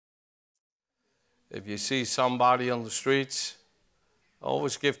If you see somebody on the streets,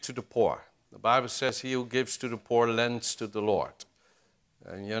 always give to the poor. The Bible says he who gives to the poor lends to the Lord.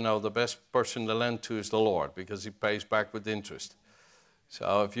 And you know, the best person to lend to is the Lord, because he pays back with interest.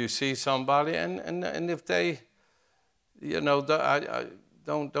 So if you see somebody, and if they, you know,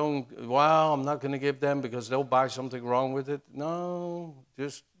 don't, well, I'm not going to give them because they'll buy something wrong with it. No,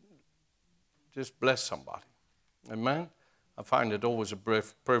 just bless somebody. Amen? I find it always a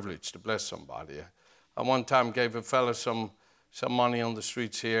privilege to bless somebody. I one time gave a fellow some money on the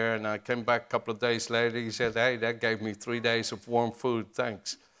streets here, and I came back a couple of days later. He said, hey, that gave me 3 days of warm food,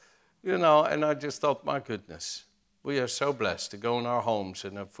 thanks. You know, and I just thought, my goodness, we are so blessed to go in our homes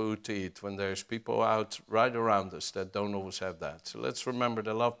and have food to eat when there's people out right around us that don't always have that. So let's remember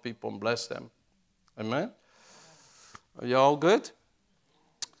to love people and bless them. Amen? Are you all good?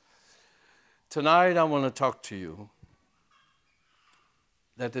 Tonight I want to talk to you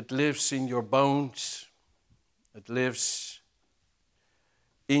that it lives in your bones, it lives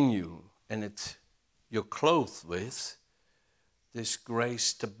in you, and you're clothed with this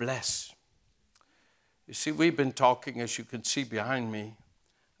grace to bless. You see, we've been talking, as you can see behind me,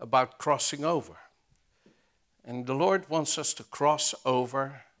 about crossing over. And the Lord wants us to cross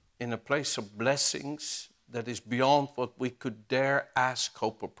over in a place of blessings that is beyond what we could dare ask,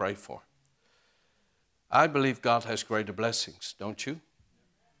 hope, or pray for. I believe God has greater blessings, don't you?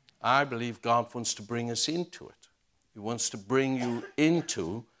 I believe God wants to bring us into it. He wants to bring you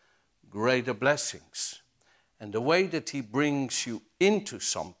into greater blessings. And the way that he brings you into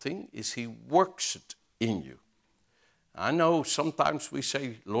something is he works it in you. I know sometimes we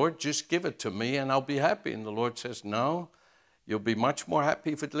say, Lord, just give it to me and I'll be happy. And the Lord says, no, you'll be much more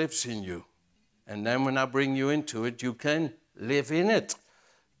happy if it lives in you. And then when I bring you into it, you can live in it.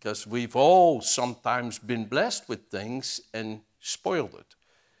 Because we've all sometimes been blessed with things and spoiled it.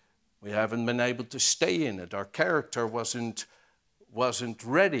 We haven't been able to stay in it. Our character wasn't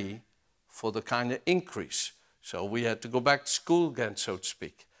ready for the kind of increase. So we had to go back to school again, so to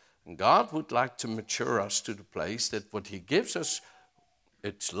speak. And God would like to mature us to the place that what he gives us,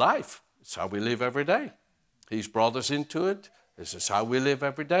 it's life. It's how we live every day. He's brought us into it. This is how we live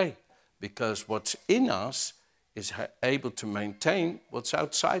every day. Because what's in us is able to maintain what's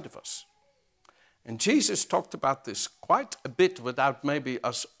outside of us. And Jesus talked about this quite a bit without maybe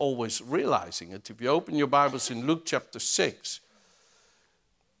us always realizing it. If you open your Bibles in Luke chapter 6,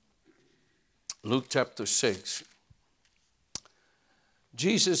 Luke chapter 6,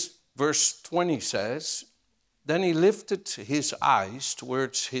 Jesus, verse 20 says, then he lifted his eyes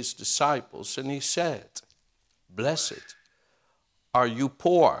towards his disciples and he said, blessed are you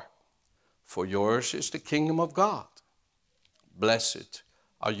poor, for yours is the kingdom of God. Blessed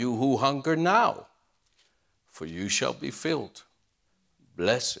are you who hunger now, for you shall be filled.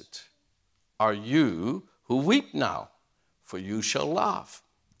 Blessed are you who weep now, for you shall laugh.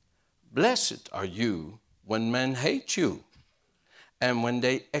 Blessed are you when men hate you, and when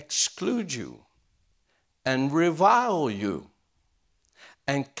they exclude you, and revile you,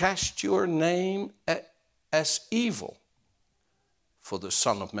 and cast your name as evil for the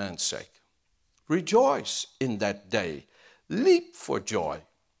Son of Man's sake. Rejoice in that day, leap for joy,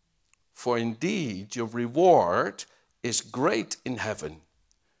 for indeed your reward is great in heaven.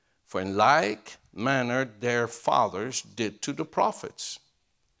 For in like manner their fathers did to the prophets.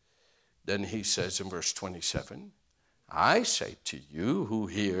 Then he says in verse 27, I say to you who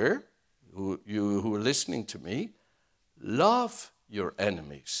hear, you who are listening to me, love your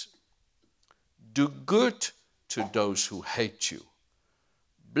enemies. Do good to those who hate you.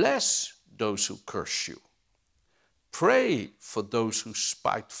 Bless those who curse you. Pray for those who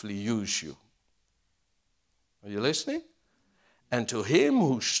spitefully use you. Are you listening? And to him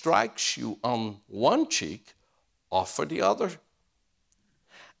who strikes you on one cheek, offer the other.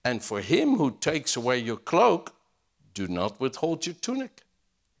 And for him who takes away your cloak, do not withhold your tunic.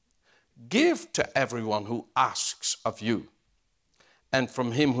 Give to everyone who asks of you. And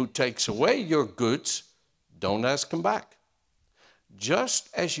from him who takes away your goods, don't ask him back. Just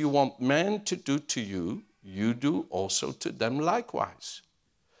as you want men to do to you, you do also to them likewise.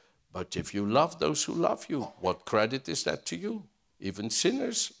 But if you love those who love you, what credit is that to you? Even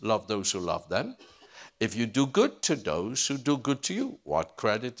sinners love those who love them. If you do good to those who do good to you, what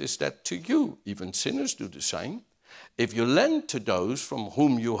credit is that to you? Even sinners do the same. If you lend to those from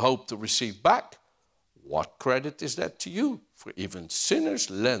whom you hope to receive back, what credit is that to you? For even sinners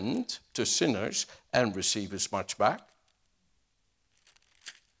lend to sinners and receive as much back.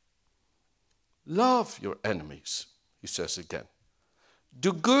 Love your enemies, he says again.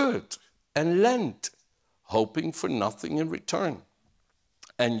 Do good and lend, hoping for nothing in return.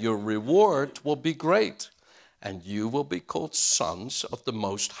 and your reward will be great, and you will be called sons of the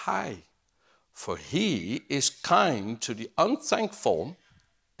Most High. For he is kind to the unthankful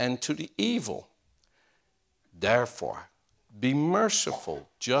and to the evil. Therefore, be merciful,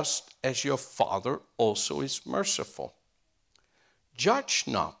 just as your Father also is merciful. Judge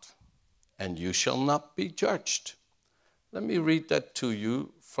not, and you shall not be judged. Let me read that to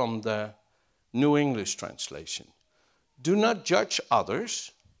you from the New English Translation. Do not judge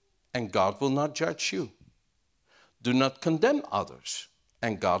others, and God will not judge you. Do not condemn others,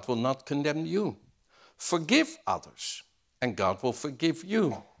 and God will not condemn you. Forgive others, and God will forgive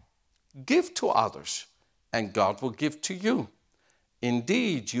you. Give to others, and God will give to you.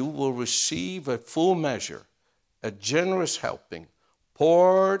 Indeed, you will receive a full measure, a generous helping,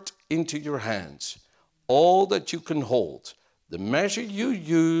 poured into your hands, all that you can hold. The measure you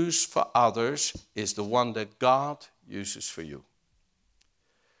use for others is the one that God uses for you.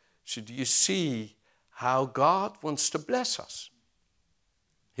 So do you see how God wants to bless us?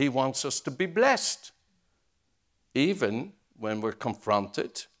 He wants us to be blessed, even when we're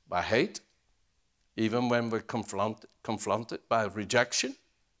confronted by hate, even when we're confronted by rejection,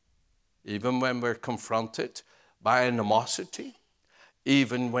 even when we're confronted by animosity,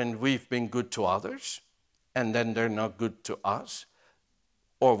 even when we've been good to others and then they're not good to us,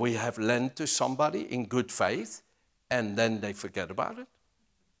 or we have lent to somebody in good faith and then they forget about it.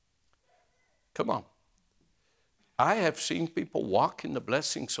 Come on. I have seen people walk in the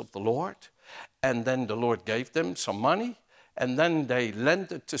blessings of the Lord, and then the Lord gave them some money, and then they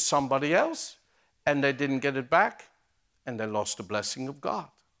lent it to somebody else, and they didn't get it back, and they lost the blessing of God.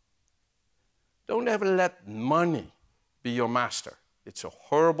 Don't ever let money be your master. It's a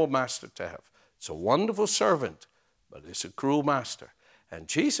horrible master to have. It's a wonderful servant, but it's a cruel master. And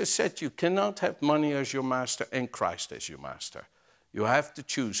Jesus said you cannot have money as your master and Christ as your master. You have to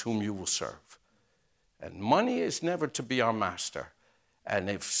choose whom you will serve. And money is never to be our master. And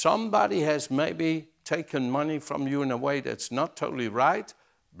if somebody has maybe taken money from you in a way that's not totally right,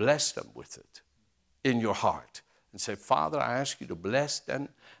 bless them with it in your heart. And say, Father, I ask you to bless them.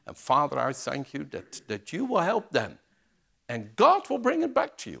 And Father, I thank you that you will help them. And God will bring it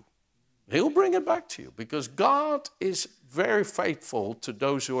back to you. He'll bring it back to you because God is very faithful to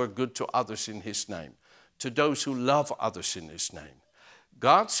those who are good to others in his name, to those who love others in his name.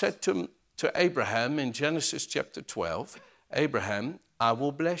 God said to Abraham in Genesis chapter 12, Abraham, I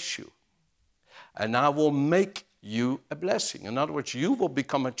will bless you and I will make you a blessing. In other words, you will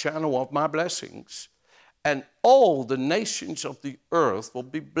become a channel of my blessings and all the nations of the earth will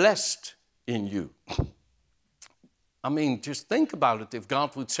be blessed in you. I mean, just think about it if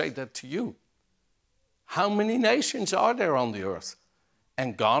God would say that to you. How many nations are there on the earth?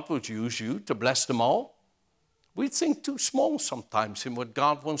 And God would use you to bless them all? We think too small sometimes in what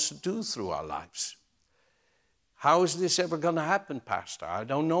God wants to do through our lives. How is this ever going to happen, Pastor? I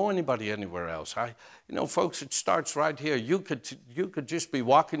don't know anybody anywhere else. Folks, it starts right here. You could just be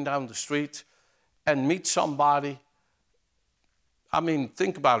walking down the street and meet somebody. I mean,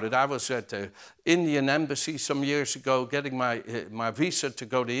 think about it. I was at the Indian embassy some years ago getting my visa to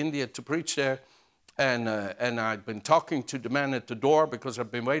go to India to preach there. And I'd been talking to the man at the door because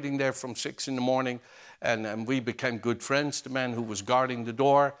I've been waiting there from 6 in the morning. And we became good friends, the man who was guarding the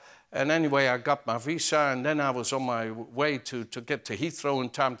door. And anyway, I got my visa, and then I was on my way to get to Heathrow in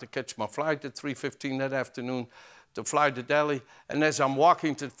time to catch my flight at 3:15 that afternoon to fly to Delhi. And as I'm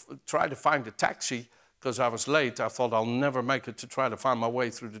walking to try to find a taxi, because I was late, I thought I'll never make it to try to find my way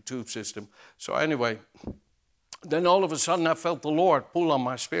through the tube system. So anyway, then all of a sudden I felt the Lord pull on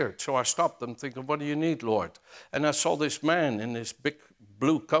my spirit. So I stopped and thinking, what do you need, Lord? And I saw this man in this big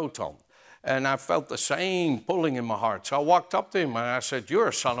blue coat on. And I felt the same pulling in my heart. So I walked up to him and I said, you're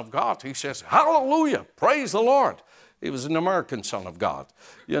a son of God. He says, hallelujah, praise the Lord. He was an American son of God,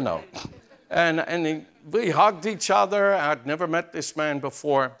 you know. We hugged each other. I'd never met this man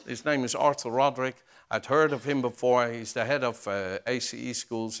before. His name is Arthur Roderick. I'd heard of him before. He's the head of ACE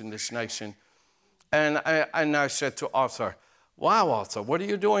schools in this nation. And I said to Arthur, wow, Arthur, what are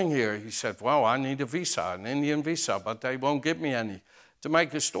you doing here? He said, well, I need a visa, an Indian visa, but they won't give me any. To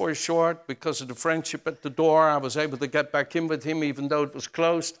make the story short, because of the friendship at the door, I was able to get back in with him even though it was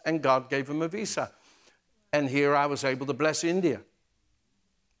closed, and God gave him a visa. And here I was able to bless India.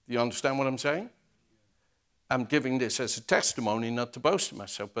 Do you understand what I'm saying? I'm giving this as a testimony, not to boast of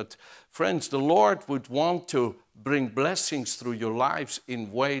myself. But friends, the Lord would want to bring blessings through your lives in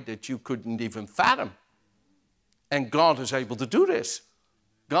a way that you couldn't even fathom. And God is able to do this.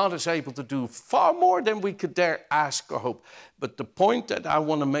 God is able to do far more than we could dare ask or hope. But the point that I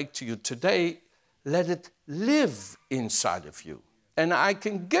want to make to you today, let it live inside of you. And I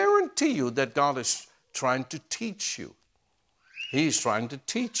can guarantee you that God is trying to teach you. He's trying to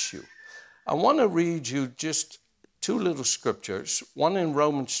teach you. I want to read you just two little scriptures, one in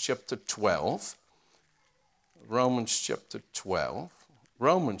Romans chapter 12. Romans chapter 12.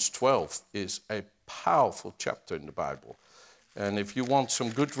 Romans 12 is a powerful chapter in the Bible. And if you want some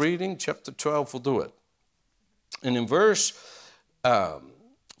good reading, chapter 12 will do it. And in verse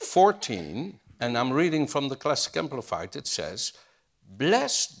 14, and I'm reading from the Classic Amplified, it says,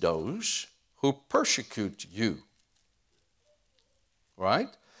 bless those who persecute you. Right?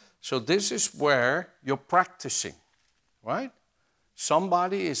 So this is where you're practicing, right?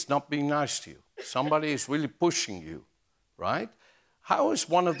 Somebody is not being nice to you. Somebody is really pushing you, right? How is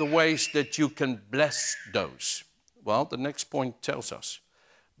one of the ways that you can bless those? Well, the next point tells us,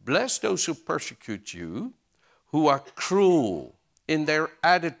 bless those who persecute you, who are cruel in their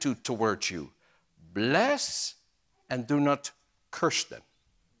attitude towards you. Bless and do not curse them.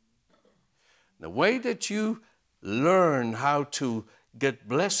 The way that you learn how to get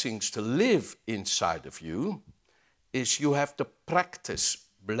blessings to live inside of you is you have to practice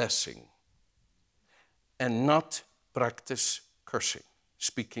blessing and not practice cursing,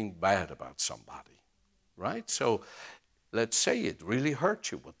 speaking bad about somebody, right? So let's say it really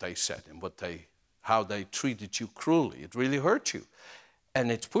hurt you what they said and how they treated you cruelly. It really hurt you,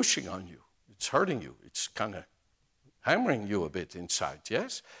 and it's pushing on you. It's hurting you. It's kind of hammering you a bit inside,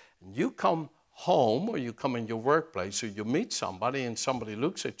 yes? And you come home, or you come in your workplace, or you meet somebody and somebody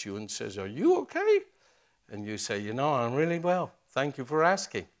looks at you and says, are you okay? And you say, you know, I'm really well. Thank you for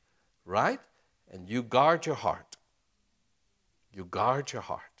asking, right? And you guard your heart. You guard your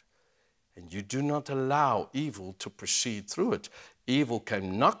heart. And you do not allow evil to proceed through it. Evil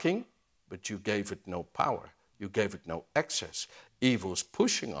came knocking, but you gave it no power. You gave it no access. Evil is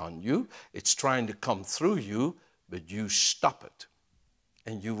pushing on you. It's trying to come through you, but you stop it.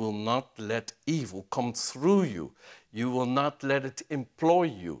 And you will not let evil come through you. You will not let it employ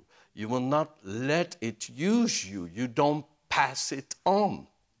you. You will not let it use you. You don't pass it on.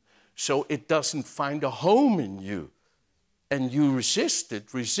 So it doesn't find a home in you. And you resist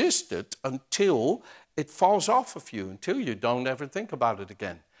it until it falls off of you, until you don't ever think about it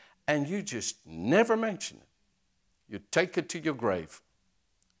again. And you just never mention it. You take it to your grave,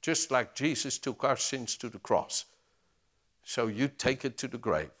 just like Jesus took our sins to the cross. So you take it to the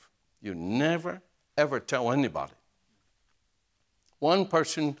grave. You never, ever tell anybody. One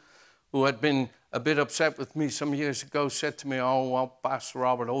person who had been a bit upset with me some years ago said to me, oh, well, Pastor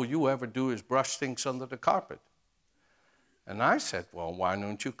Robert, all you ever do is brush things under the carpet. And I said, well, why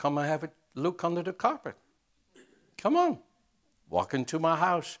don't you come and have a look under the carpet? Come on. Walk into my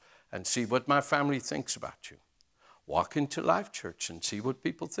house and see what my family thinks about you. Walk into Life Church and see what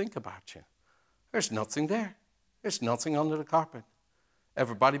people think about you. There's nothing there. There's nothing under the carpet.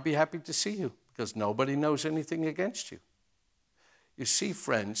 Everybody be happy to see you because nobody knows anything against you. You see,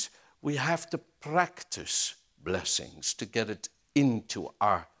 friends, we have to practice blessings to get it into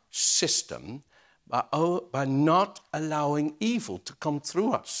our system by not allowing evil to come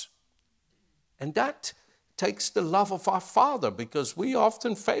through us. And that takes the love of our Father, because we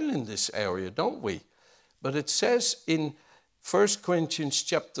often fail in this area, don't we? But it says in 1 Corinthians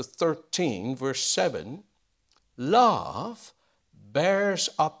chapter 13, verse 7, love bears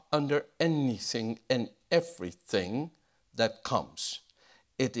up under anything and everything that comes.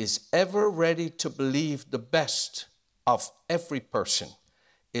 It is ever ready to believe the best of every person.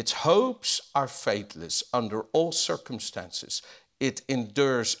 Its hopes are faithless under all circumstances. It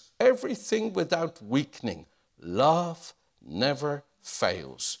endures everything without weakening. Love never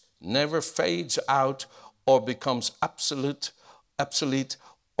fails, never fades out or becomes obsolete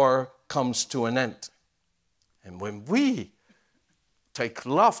or comes to an end. And when we take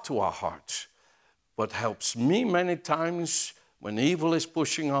love to our hearts, what helps me many times when evil is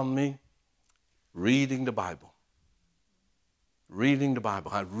pushing on me, reading the Bible. Reading the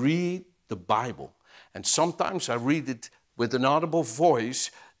Bible. I read the Bible. And sometimes I read it with an audible voice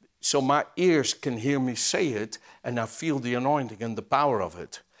so my ears can hear me say it, and I feel the anointing and the power of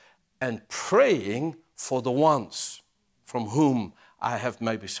it. And praying for the ones from whom I have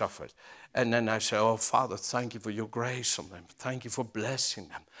maybe suffered. And then I say, oh, Father, thank you for your grace on them. Thank you for blessing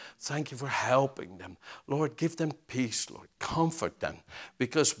them. Thank you for helping them. Lord, give them peace, Lord. Comfort them.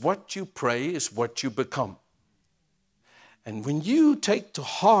 Because what you pray is what you become. And when you take to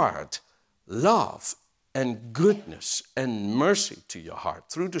heart love and goodness and mercy to your heart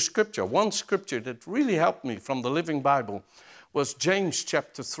through the scripture, one scripture that really helped me from the Living Bible was James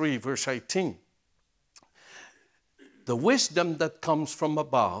chapter 3, verse 18. The wisdom that comes from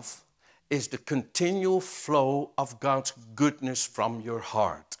above is the continual flow of God's goodness from your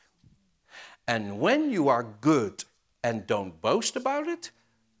heart. And when you are good and don't boast about it,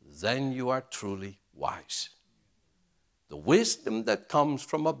 then you are truly wise. The wisdom that comes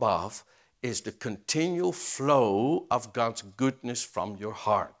from above is the continual flow of God's goodness from your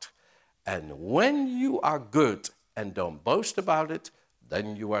heart. And when you are good and don't boast about it,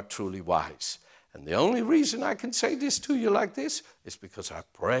 then you are truly wise. And the only reason I can say this to you like this is because I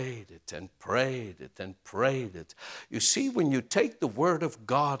prayed it and prayed it and prayed it. You see, when you take the word of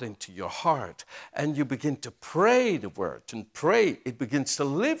God into your heart and you begin to pray the word and pray, it begins to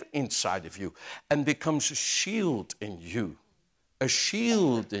live inside of you and becomes a shield in you. A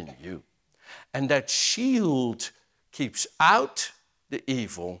shield in you. And that shield keeps out the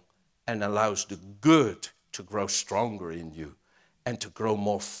evil and allows the good to grow stronger in you and to grow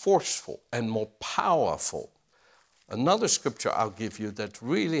more forceful and more powerful. Another scripture I'll give you that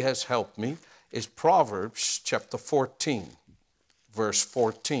really has helped me is Proverbs chapter 14, verse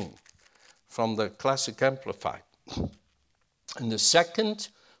 14, from the Classic Amplified. In the second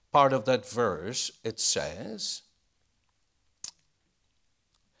part of that verse, it says,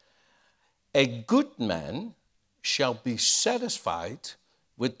 "A good man shall be satisfied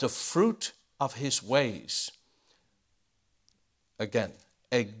with the fruit of his ways." Again,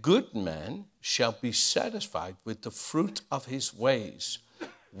 a good man shall be satisfied with the fruit of his ways,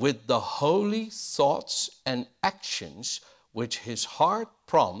 with the holy thoughts and actions which his heart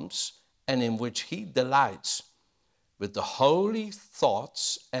prompts and in which he delights. With the holy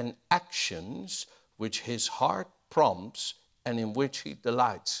thoughts and actions which his heart prompts and in which he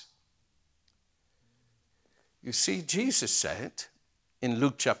delights. You see, Jesus said in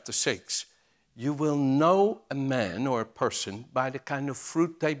Luke chapter 6, you will know a man or a person by the kind of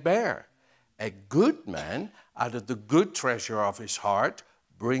fruit they bear. A good man, out of the good treasure of his heart,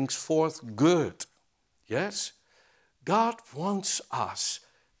 brings forth good. Yes? God wants us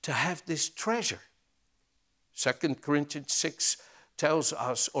to have this treasure. 2 Corinthians 6 tells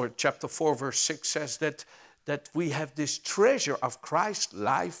us, or chapter 4, verse 6 says that we have this treasure of Christ's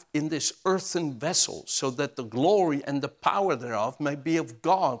life in this earthen vessel, so that the glory and the power thereof may be of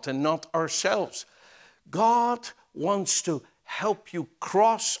God and not ourselves. God wants to help you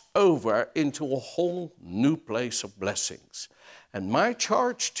cross over into a whole new place of blessings. And my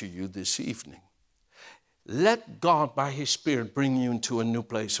charge to you this evening, let God by His Spirit bring you into a new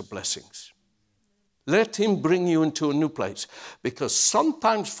place of blessings. Let Him bring you into a new place. Because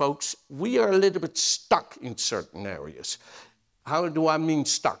sometimes, folks, we are a little bit stuck in certain areas. How do I mean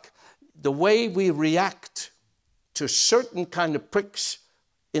stuck? The way we react to certain kind of pricks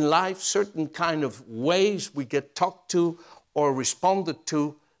in life, certain kind of ways we get talked to or responded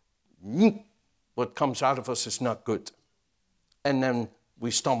to, what comes out of us is not good. And then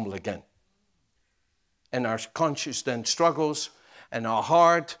we stumble again. And our conscience then struggles, and our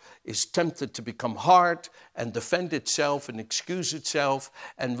heart is tempted to become hard and defend itself and excuse itself.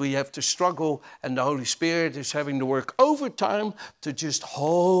 And we have to struggle, and the Holy Spirit is having to work overtime to just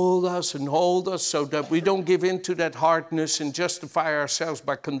hold us so that we don't give in to that hardness and justify ourselves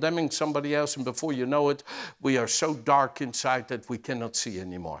by condemning somebody else. And before you know it, we are so dark inside that we cannot see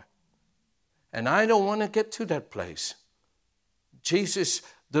anymore. And I don't want to get to that place. Jesus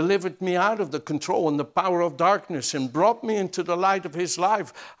delivered me out of the control and the power of darkness and brought me into the light of His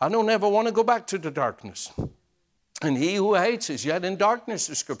life. I don't ever want to go back to the darkness. And he who hates is yet in darkness,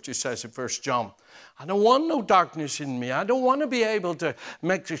 the scripture says in 1 John. I don't want no darkness in me. I don't want to be able to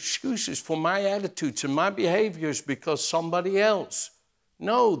make excuses for my attitudes and my behaviors because somebody else.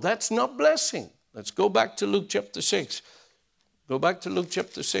 No, that's not blessing. Let's go back to Luke chapter 6. Go back to Luke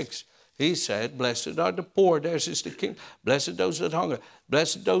chapter 6. He said, blessed are the poor, theirs is the king. Blessed those that hunger.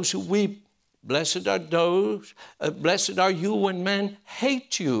 Blessed those who weep. Blessed are blessed are you when men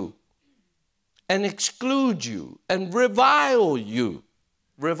hate you and exclude you and revile you.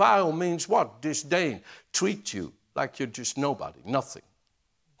 Revile means what? Disdain. Treat you like you're just nobody, nothing.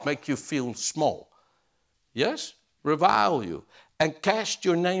 Make you feel small. Yes? Revile you and cast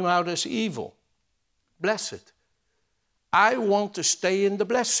your name out as evil. Blessed. I want to stay in the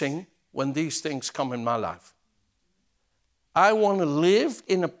blessing when these things come in my life. I want to live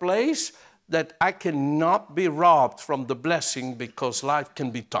in a place that I cannot be robbed from the blessing, because life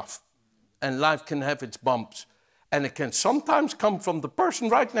can be tough and life can have its bumps. And it can sometimes come from the person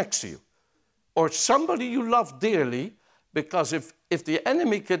right next to you or somebody you love dearly, because if the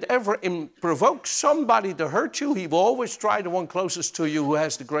enemy could ever provoke somebody to hurt you, he will always try the one closest to you who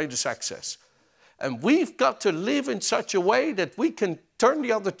has the greatest access. And we've got to live in such a way that we can turn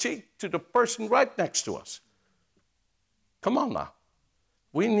the other cheek to the person right next to us. Come on now.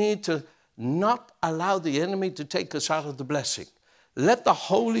 We need to not allow the enemy to take us out of the blessing. Let the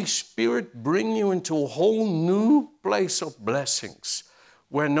Holy Spirit bring you into a whole new place of blessings,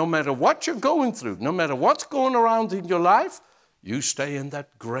 where no matter what you're going through, no matter what's going around in your life, you stay in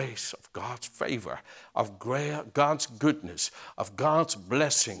that grace of God's favor, of God's goodness, of God's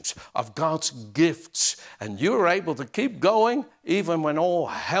blessings, of God's gifts. And you're able to keep going even when all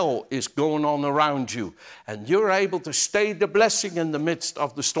hell is going on around you. And you're able to stay the blessing in the midst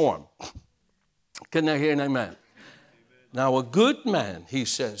of the storm. Can I hear an amen? Amen. Now a good man, he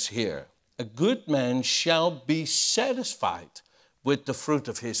says here, a good man shall be satisfied with the fruit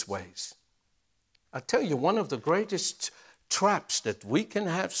of his ways. I tell you, one of the greatest traps that we can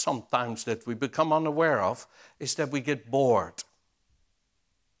have sometimes that we become unaware of is that we get bored.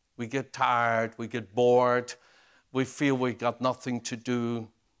 We get tired, we get bored, we feel we got nothing to do,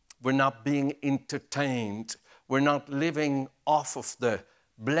 we're not being entertained, we're not living off of the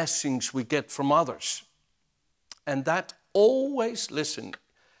blessings we get from others. And that always, listen,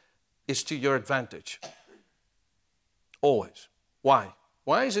 is to your advantage. Always. Why?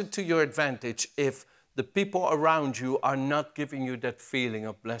 Why is it to your advantage if the people around you are not giving you that feeling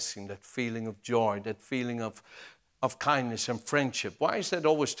of blessing, that feeling of joy, that feeling of kindness and friendship? Why is that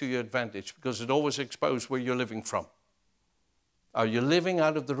always to your advantage? Because it always exposes where you're living from. Are you living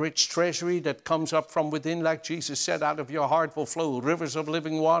out of the rich treasury that comes up from within, like Jesus said, out of your heart will flow rivers of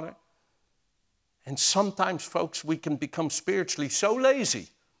living water? And sometimes, folks, we can become spiritually so lazy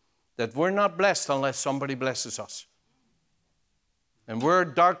that we're not blessed unless somebody blesses us. And we're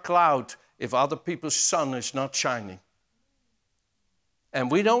a dark cloud if other people's sun is not shining.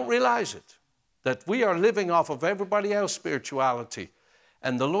 And we don't realize it, that we are living off of everybody else's spirituality.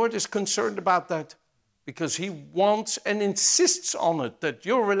 And the Lord is concerned about that because he wants and insists on it, that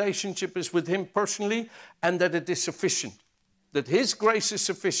your relationship is with him personally and that it is sufficient, that his grace is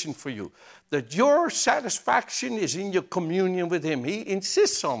sufficient for you, that your satisfaction is in your communion with him. He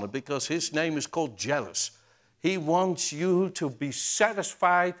insists on it because his name is called jealous. He wants you to be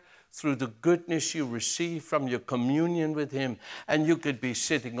satisfied through the goodness you receive from your communion with him. And you could be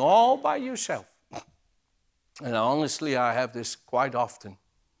sitting all by yourself. And honestly, I have this quite often.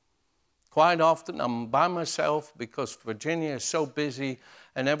 Quite often, I'm by myself because Virginia is so busy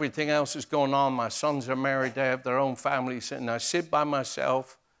and everything else is going on. My sons are married, they have their own families, and I sit by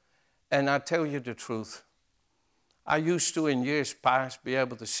myself. And I tell you the truth, I used to, in years past, be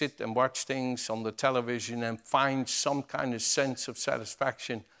able to sit and watch things on the television and find some kind of sense of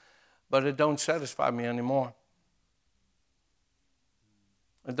satisfaction. But it don't satisfy me anymore.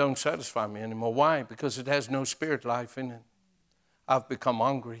 It don't satisfy me anymore. Why? Because it has no spirit life in it. I've become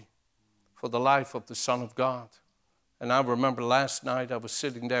hungry for the life of the Son of God. And I remember last night I was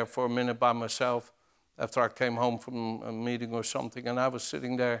sitting there for a minute by myself after I came home from a meeting or something, and I was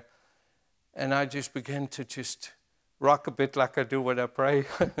sitting there and I just began to just rock a bit like I do when I pray.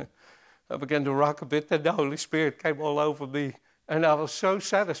 I began to rock a bit and the Holy Spirit came all over me. And I was so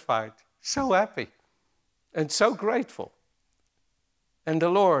satisfied, so happy, and so grateful. And the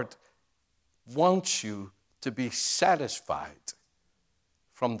Lord wants you to be satisfied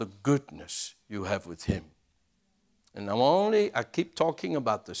from the goodness you have with him. And I keep talking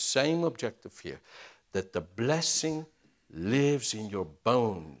about the same objective here, that the blessing lives in your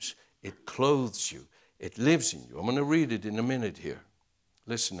bones. It clothes you. It lives in you. I'm going to read it in a minute here.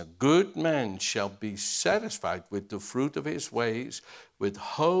 Listen, a good man shall be satisfied with the fruit of his ways, with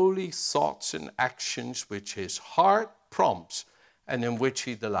holy thoughts and actions which his heart prompts and in which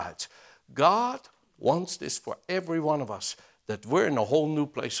he delights. God wants this for every one of us, that we're in a whole new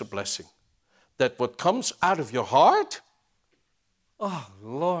place of blessing. That what comes out of your heart, oh,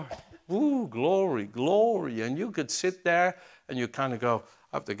 Lord, ooh, glory, glory. And you could sit there and you kind of go,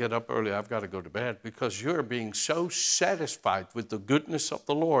 I have to get up early, I've got to go to bed, because you're being so satisfied with the goodness of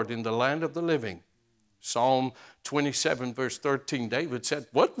the Lord in the land of the living. Psalm 27, verse 13, David said,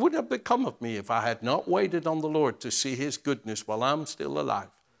 what would have become of me if I had not waited on the Lord to see his goodness while I'm still alive?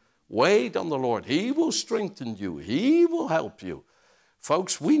 Wait on the Lord. He will strengthen you. He will help you.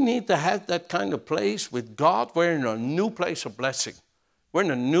 Folks, we need to have that kind of place with God. We're in a new place of blessing. We're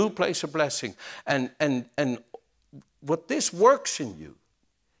in a new place of blessing. And what this works in you,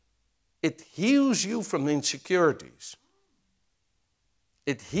 it heals you from insecurities.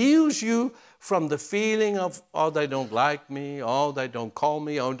 It heals you from the feeling of, oh, they don't like me, oh, they don't call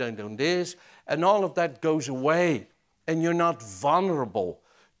me, oh, they don't this. And all of that goes away. And you're not vulnerable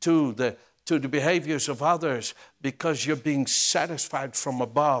to the behaviors of others because you're being satisfied from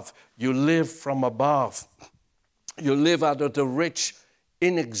above. You live from above. You live out of the rich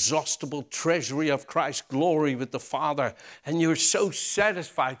inexhaustible treasury of Christ's glory with the Father, and you're so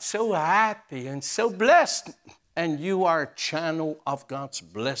satisfied, so happy, and so blessed, and you are a channel of God's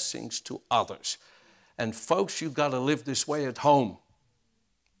blessings to others. And folks, you got to live this way at home.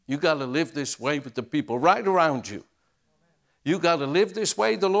 You got to live this way with the people right around you. You got to live this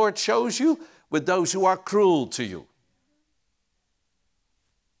way the Lord shows you with those who are cruel to you.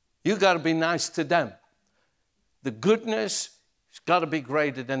 You got to be nice to them. The goodness has got to be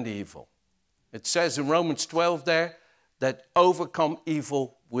greater than the evil. It says in Romans 12 there that overcome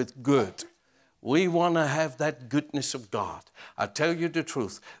evil with good. We want to have that goodness of God. I tell you the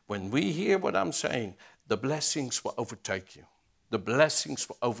truth, when we hear what I'm saying, the blessings will overtake you. The blessings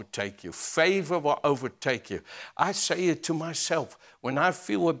will overtake you. Favor will overtake you. I say it to myself. When I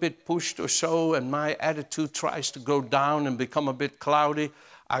feel a bit pushed or so and my attitude tries to go down and become a bit cloudy,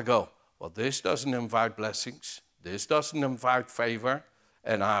 I go, well, this doesn't invite blessings. This doesn't invite favor.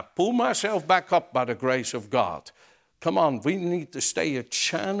 And I pull myself back up by the grace of God. Come on, we need to stay a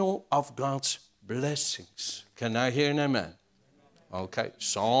channel of God's blessings. Can I hear an amen? Okay,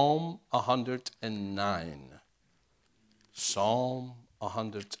 Psalm 109. Psalm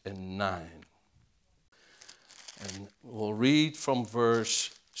 109. And we'll read from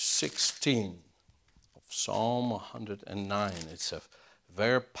verse 16 of Psalm 109. It's a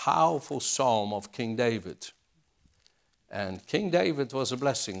very powerful psalm of King David. And King David was a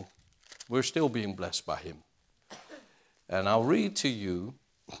blessing. We're still being blessed by him. And I'll read to you.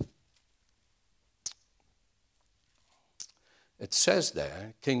 It says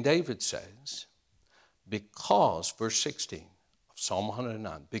there, King David says, because, verse 16 of Psalm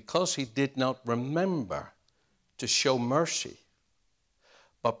 109, because he did not remember to show mercy,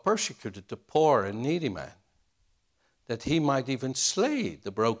 but persecuted the poor and needy man, that he might even slay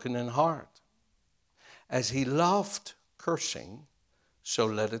the broken in heart. As he loved cursing, so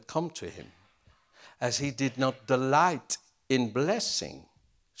let it come to him. As he did not delight in blessing,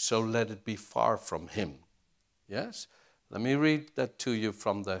 so let it be far from him. Yes? Let me read that to you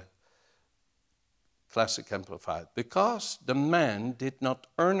from the Classic Amplified. Because the man did not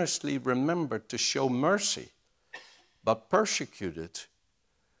earnestly remember to show mercy, but persecuted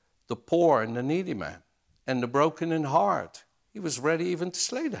the poor and the needy man, and the broken in heart, he was ready even to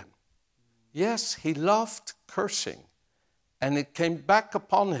slay them. Yes, he loved cursing, and it came back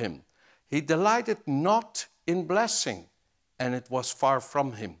upon him. He delighted not in blessing, and it was far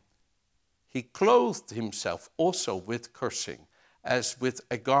from him. He clothed himself also with cursing, as with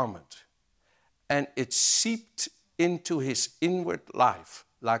a garment, and it seeped into his inward life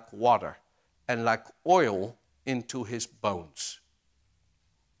like water, and like oil into his bones.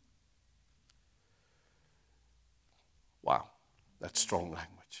 Wow, that's strong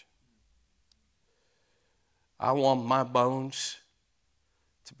language. I want my bones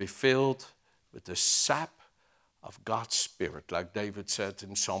to be filled with the sap of God's Spirit, like David said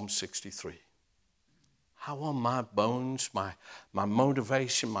in Psalm 63. I want my bones, my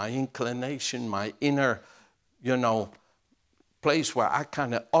motivation, my inclination, my inner, place where I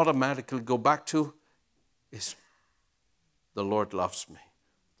kind of automatically go back to is the Lord loves me.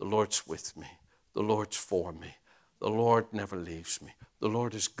 The Lord's with me. The Lord's for me. The Lord never leaves me. The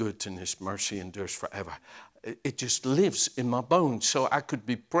Lord is good and his mercy endures forever. It just lives in my bones. So I could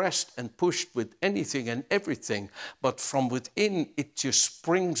be pressed and pushed with anything and everything, but from within it just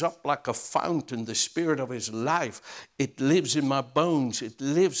springs up like a fountain, the Spirit of his life. It lives in my bones. It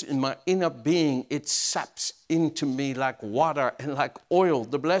lives in my inner being. It saps into me like water and like oil,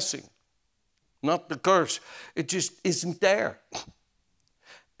 the blessing, not the curse. It just isn't there.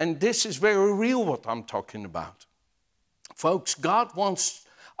 And this is very real what I'm talking about. Folks, God wants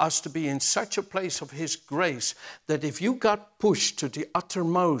us to be in such a place of his grace that if you got pushed to the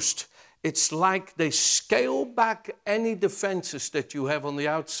uttermost, it's like they scale back any defenses that you have on the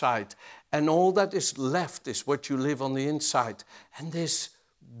outside, and all that is left is what you live on the inside. And this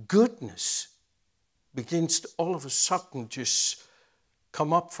goodness begins to all of a sudden just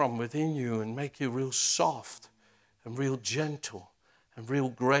come up from within you and make you real soft and real gentle and real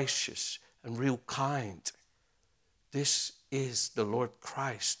gracious and real kind. This is the Lord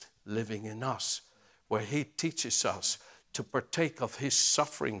Christ living in us, where he teaches us to partake of his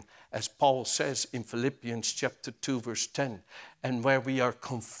suffering, as Paul says in Philippians chapter 2, verse 10, and where we are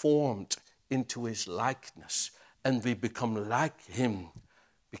conformed into his likeness, and we become like him,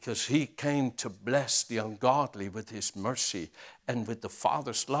 because he came to bless the ungodly with his mercy and with the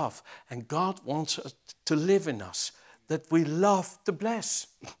Father's love. And God wants us to live in us, that we love to bless.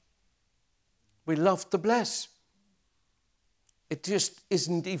 We love to bless. It just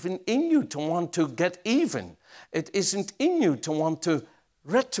isn't even in you to want to get even. It isn't in you to want to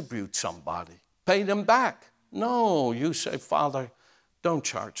retribute somebody, pay them back. No, you say, Father, don't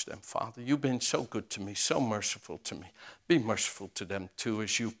charge them, Father. You've been so good to me, so merciful to me. Be merciful to them too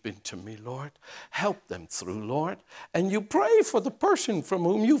as you've been to me, Lord. Help them through, Lord. And you pray for the person from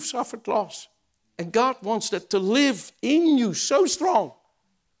whom you've suffered loss. And God wants that to live in you so strong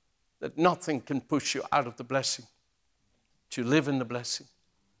that nothing can push you out of the blessing. To live in the blessing.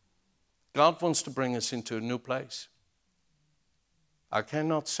 God wants to bring us into a new place. I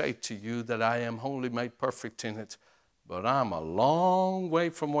cannot say to you that I am wholly made perfect in it, but I'm a long way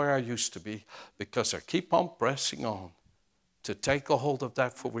from where I used to be because I keep on pressing on to take a hold of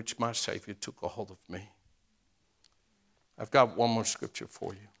that for which my Savior took a hold of me. I've got one more scripture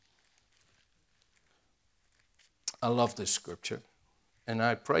for you. I love this scripture, and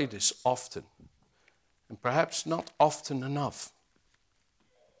I pray this often, and perhaps not often enough.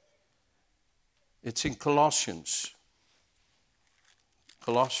 It's in Colossians.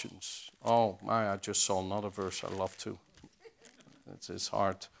 Colossians. Oh my, I just saw another verse I love too. It's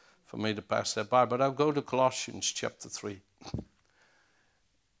hard for me to pass that by, but I'll go to Colossians chapter 3.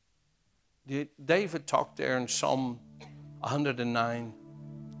 David talked there in Psalm 109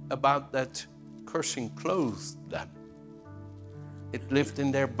 about that cursing clothed them. It lived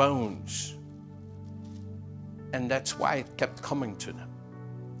in their bones. And that's why it kept coming to them.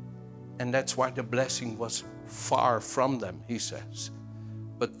 And that's why the blessing was far from them, he says.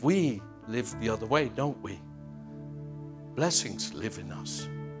 But we live the other way, don't we? Blessings live in us.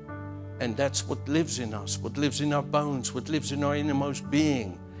 And that's what lives in us, what lives in our bones, what lives in our innermost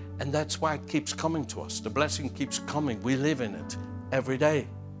being. And that's why it keeps coming to us. The blessing keeps coming. We live in it every day.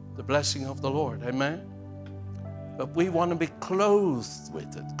 The blessing of the Lord, amen? But we want to be clothed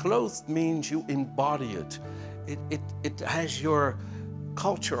with it. Clothed means you embody it. It has your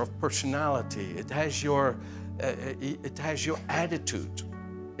culture of personality. It has your attitude.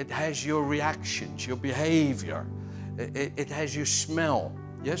 It has your reactions, your behavior. It has your smell.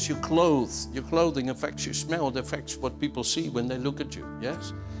 Yes, your clothes. Your clothing affects your smell. It affects what people see when they look at you.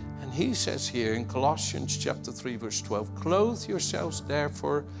 Yes? And he says here in Colossians chapter 3, verse 12, clothe yourselves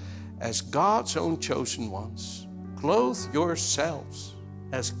therefore as God's own chosen ones. Clothe yourselves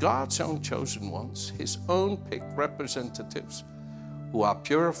as God's own chosen ones, his own picked representatives, who are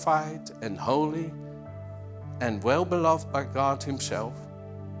purified and holy and well-beloved by God himself,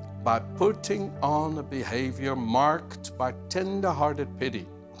 by putting on a behavior marked by tender-hearted pity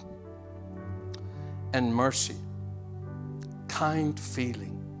and mercy, kind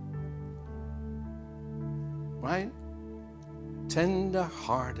feeling. Right?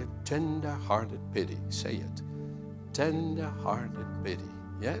 Tender-hearted pity. Say it. Tender-hearted pity.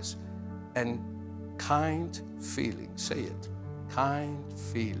 Yes? And kind feeling. Say it. Kind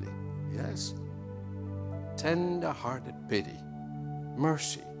feeling. Yes? Tender-hearted pity.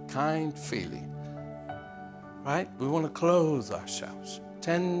 Mercy. Kind feeling. Right? We want to clothe ourselves.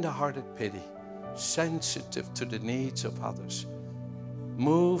 Tender-hearted pity. Sensitive to the needs of others.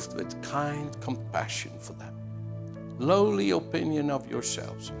 Moved with kind compassion for them. Lowly opinion of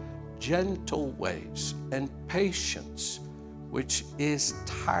yourselves. Gentle ways and patience, which is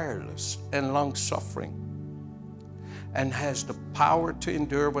tireless and long-suffering, and has the power to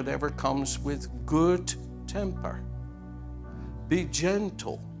endure whatever comes with good temper. Be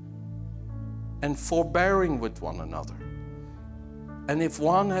gentle and forbearing with one another. And if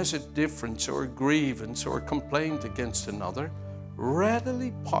one has a difference or a grievance or a complaint against another,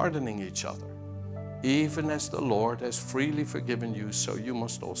 readily pardoning each other. Even as the Lord has freely forgiven you, so you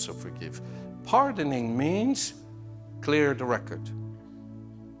must also forgive. Pardoning means clear the record.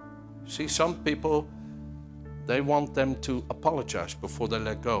 See, some people, they want them to apologize before they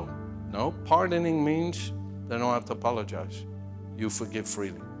let go. No, pardoning means they don't have to apologize. You forgive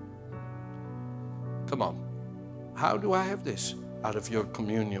freely. Come on. How do I have this? Out of your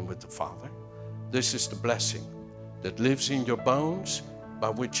communion with the Father. This is the blessing that lives in your bones, by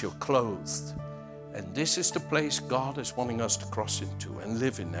which you're clothed. And this is the place God is wanting us to cross into and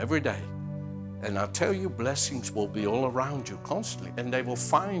live in every day. And I tell you, blessings will be all around you constantly, and they will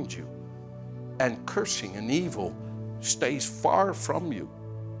find you. And cursing and evil stays far from you,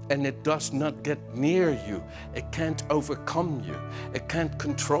 and it does not get near you. It can't overcome you. It can't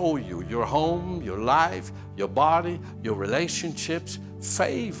control you. Your home, your life, your body, your relationships,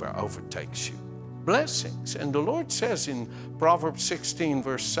 favor overtakes you. Blessings. And the Lord says in Proverbs 16,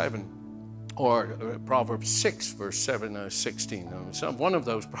 verse 7, or Proverbs 6, verse 16. One of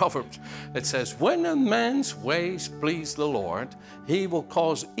those Proverbs, it says, when a man's ways please the Lord, he will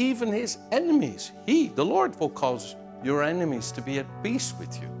cause even his enemies, the Lord will cause your enemies to be at peace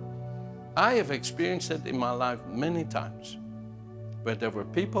with you. I have experienced that in my life many times. But there were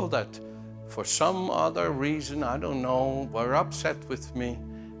people that, for some other reason, I don't know, were upset with me.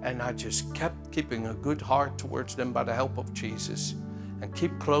 And I just kept keeping a good heart towards them by the help of Jesus, and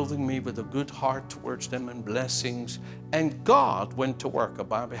keep clothing me with a good heart towards them and blessings. And God went to work on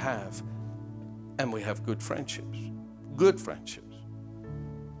my behalf. And we have good friendships. Good friendships.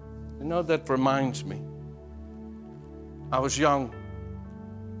 You know, that reminds me. I was young.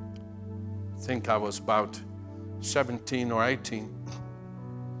 I think I was about 17 or 18.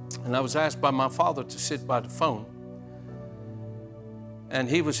 And I was asked by my father to sit by the phone. And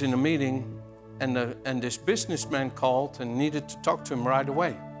he was in a meeting, and this businessman called and needed to talk to him right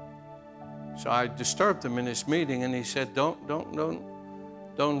away. So I disturbed him in his meeting, and he said, don't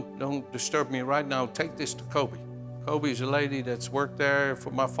disturb me right now. Take this to Kobe. Kobe's a lady that's worked there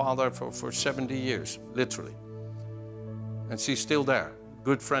for my father for 70 years, literally. And she's still there,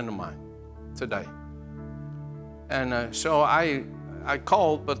 good friend of mine today. And so I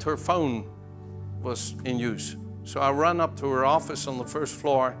called, but her phone was in use. So I ran up to her office on the first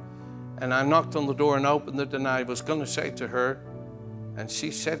floor, and I knocked on the door and opened it, and I was going to say to her, and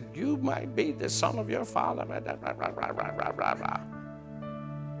she said, "You might be the son of your father."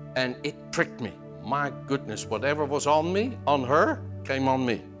 And it pricked me. My goodness, whatever was on me, on her, came on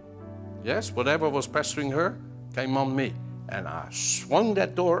me. Yes, whatever was pestering her, came on me. And I swung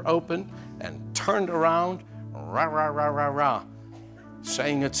that door open and turned around, rah, rah, rah, rah, rah,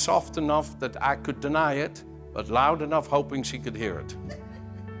 saying it soft enough that I could deny it, but loud enough hoping she could hear it.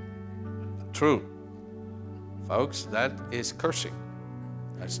 True. Folks, that is cursing.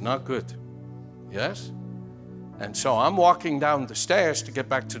 That's not good. Yes? And so I'm walking down the stairs to get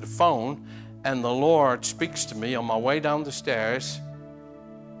back to the phone, and the Lord speaks to me on my way down the stairs.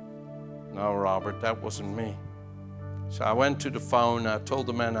 No, Robert, that wasn't me. So I went to the phone. I told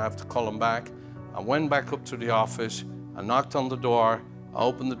the man I have to call him back. I went back up to the office. I knocked on the door. I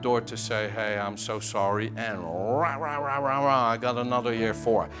opened the door to say, "Hey, I'm so sorry." And rah, rah, rah, rah, rah, I got another year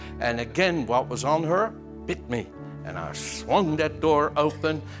for. And again, what was on her bit me. And I swung that door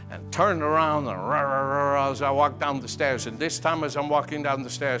open and turned around and rah, rah, rah, rah, as I walked down the stairs. And this time as I'm walking down the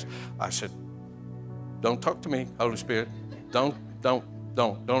stairs, I said, "Don't talk to me, Holy Spirit. Don't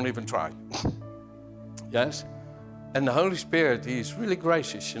even try." Yes? And the Holy Spirit, He's really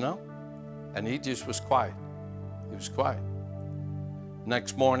gracious, you know? And He just was quiet. He was quiet.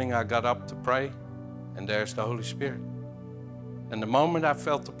 Next morning, I got up to pray, and there's the Holy Spirit. And the moment I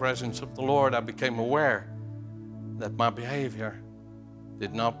felt the presence of the Lord, I became aware that my behavior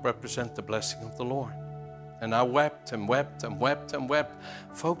did not represent the blessing of the Lord. And I wept and wept and wept and wept.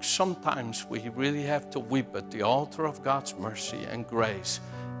 Folks, sometimes we really have to weep at the altar of God's mercy and grace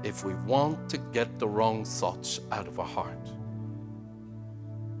if we want to get the wrong thoughts out of our heart.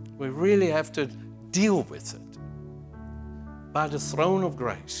 We really have to deal with it by the throne of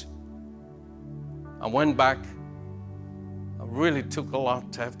grace. I went back. I really took a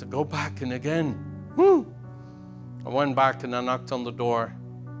lot to have to go back, and again, I went back and I knocked on the door.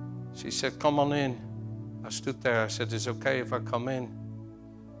 She said, "Come on in." I stood there. I said, "Is it okay if I come in?"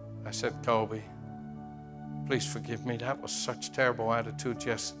 I said, "Kobe, please forgive me. That was such terrible attitude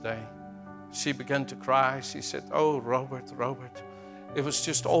yesterday." She began to cry. She said, "Oh, Robert, it was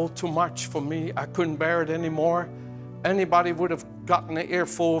just all too much for me. I couldn't bear it anymore. Anybody would have gotten an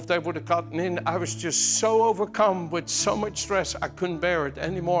earful if they would have gotten in. I was just so overcome with so much stress. I couldn't bear it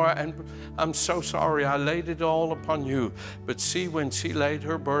anymore. And I'm so sorry. I laid it all upon you. But see, when she laid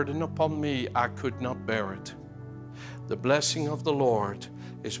her burden upon me, I could not bear it." The blessing of the Lord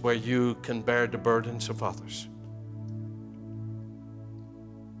is where you can bear the burdens of others.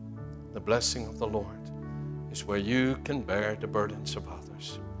 The blessing of the Lord is where you can bear the burdens of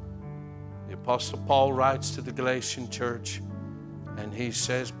others. The Apostle Paul writes to the Galatian church, and he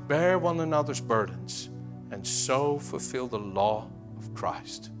says, "Bear one another's burdens, and so fulfill the law of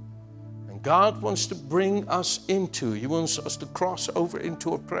Christ." And God wants to bring us into, He wants us to cross over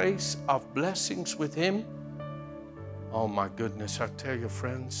into a place of blessings with Him. Oh my goodness, I tell you,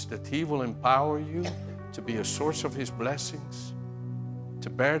 friends, that He will empower you to be a source of His blessings, to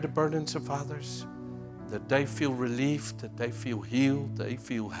bear the burdens of others, that they feel relief, that they feel healed, they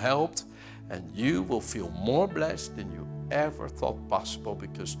feel helped, and you will feel more blessed than you ever thought possible,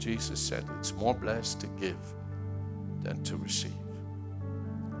 because Jesus said it's more blessed to give than to receive.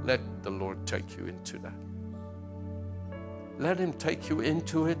 Let the Lord take you into that. Let Him take you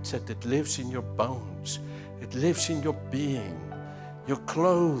into it, that it lives in your bones. It lives in your being. You're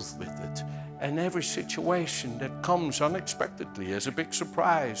clothed with it. And every situation that comes unexpectedly as a big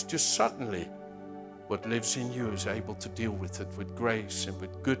surprise, just suddenly, what lives in you is able to deal with it with grace and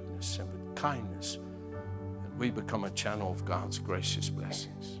with goodness and with kindness and we become a channel of God's gracious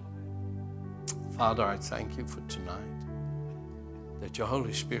blessings. Father, I thank you for tonight, that your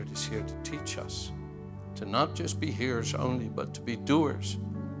Holy Spirit is here to teach us, to not just be hearers only, but to be doers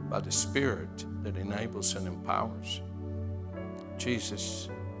by the Spirit that enables and empowers. Jesus,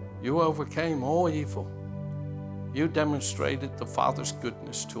 you overcame all evil. You demonstrated the Father's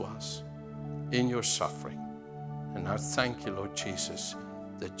goodness to us in your suffering. And I thank you, Lord Jesus,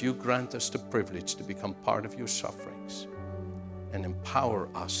 that you grant us the privilege to become part of your sufferings and empower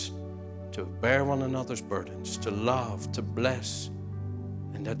us to bear one another's burdens, to love, to bless,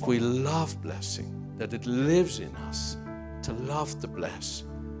 and that we love blessing, that it lives in us to love to bless,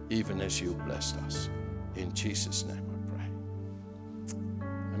 even as you blessed us. In Jesus' name I pray.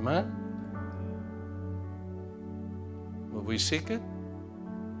 Amen. Will we seek it?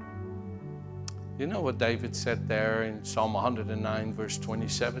 You know what David said there in Psalm 109, verse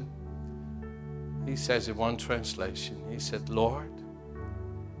 27? He says in one translation, he said, Lord,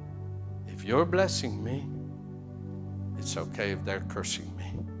 if you're blessing me, it's okay if they're cursing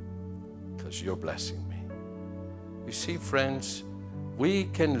me, because you're blessing me. You see, friends, we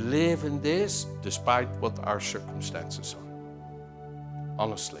can live in this despite what our circumstances are.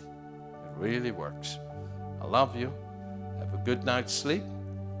 Honestly, it really works. I love you. Have a good night's sleep.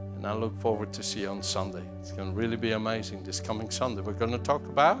 And I look forward to see you on Sunday. It's going to really be amazing this coming Sunday. We're going to talk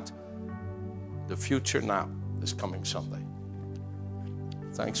about the future now this coming Sunday.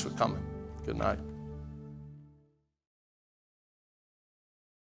 Thanks for coming. Good night.